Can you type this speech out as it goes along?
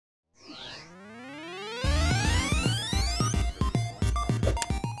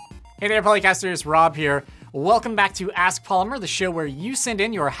Hey there, Polycasters, Rob here. Welcome back to Ask Polymer, the show where you send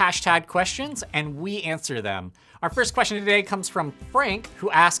in your hashtag questions and we answer them. Our first question today comes from Frank, who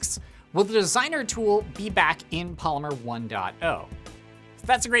asks, will the designer tool be back in Polymer 1.0? So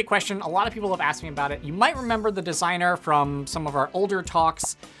that's a great question. A lot of people have asked me about it. You might remember the designer from some of our older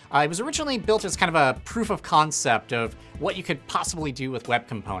talks. It was originally built as kind of a proof of concept of what you could possibly do with web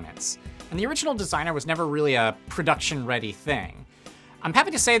components. And the original designer was never really a production-ready thing. I'm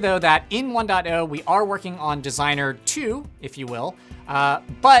happy to say, though, that in 1.0, we are working on Designer 2, if you will.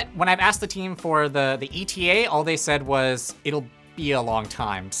 But when I've asked the team for the ETA, all they said was, it'll be a long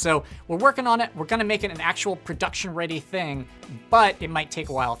time. So we're working on it. We're going to make it an actual production-ready thing, but it might take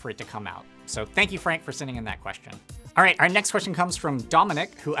a while for it to come out. So thank you, Frank, for sending in that question. All right, our next question comes from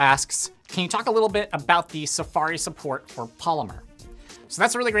Dominic, who asks, can you talk a little bit about the Safari support for Polymer? So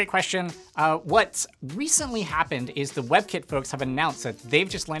that's a really great question. What's recently happened is the WebKit folks have announced that they've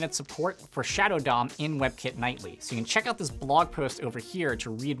just landed support for Shadow DOM in WebKit Nightly. So you can check out this blog post over here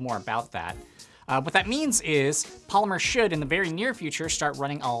to read more about that. What that means is Polymer should, in the very near future, start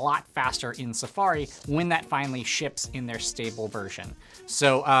running a lot faster in Safari when that finally ships in their stable version.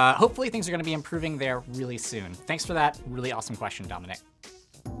 So hopefully things are going to be improving there really soon. Thanks for that really awesome question, Dominic.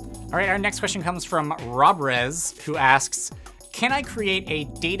 All right, our next question comes from Robrez, who asks, can I create a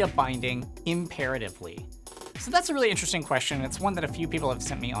data binding imperatively? So that's a really interesting question. It's one that a few people have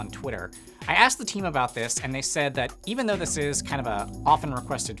sent me on Twitter. I asked the team about this, and they said that even though this is kind of a often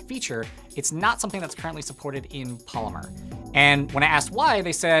requested feature, it's not something that's currently supported in Polymer. And when I asked why,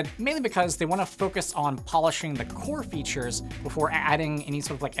 they said mainly because they want to focus on polishing the core features before adding any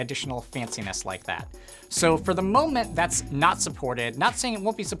sort of like additional fanciness like that. So for the moment, that's not supported. Not saying it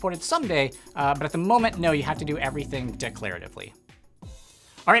won't be supported someday, but at the moment, no, you have to do everything declaratively.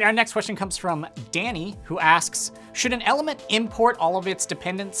 All right, our next question comes from Danny, who asks, should an element import all of its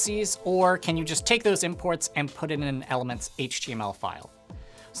dependencies, or can you just take those imports and put it in an element's HTML file?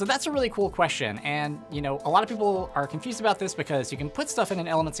 So that's a really cool question. And a lot of people are confused about this because you can put stuff in an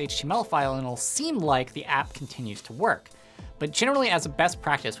element's HTML file and it'll seem like the app continues to work. But generally, as a best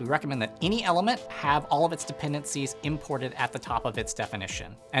practice, we recommend that any element have all of its dependencies imported at the top of its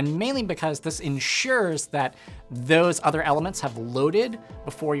definition. And mainly because this ensures that those other elements have loaded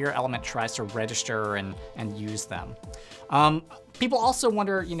before your element tries to register and use them. People also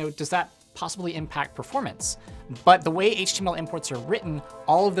wonder, does that possibly impact performance? But the way HTML imports are written,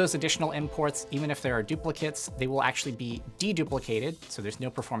 all of those additional imports, even if there are duplicates, they will actually be deduplicated, so there's no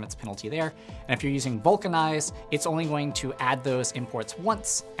performance penalty there. And if you're using Vulcanize, it's only going to add those imports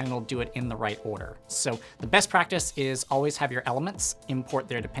once, and it'll do it in the right order. So the best practice is always have your elements import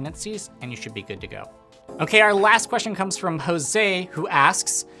their dependencies, and you should be good to go. Okay, our last question comes from Jose, who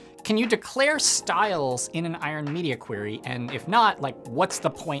asks, can you declare styles in an Iron Media Query? And if not, what's the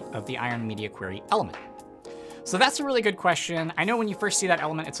point of the Iron Media Query element? So that's a really good question. I know when you first see that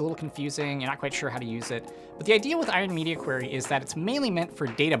element, it's a little confusing. You're not quite sure how to use it. But the idea with Iron Media Query is that it's mainly meant for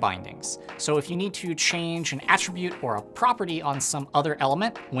data bindings. So if you need to change an attribute or a property on some other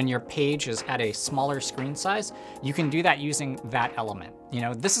element when your page is at a smaller screen size, you can do that using that element.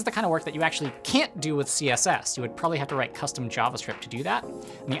 This is the kind of work that you actually can't do with CSS. You would probably have to write custom JavaScript to do that.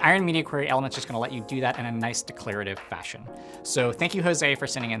 And the Iron Media Query element is just going to let you do that in a nice declarative fashion. So thank you, Jose, for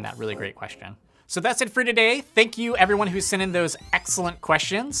sending in that really great question. So that's it for today. Thank you, everyone who sent in those excellent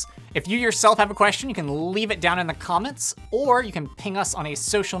questions. If you yourself have a question, you can leave it down in the comments, or you can ping us on a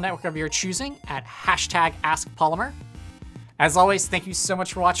social network of your choosing at #AskPolymer. As always, thank you so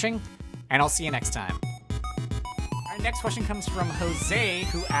much for watching, and I'll see you next time. Our next question comes from Jose,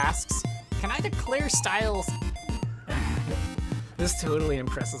 who asks, can I declare styles? This totally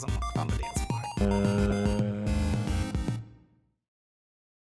impresses on the dance floor.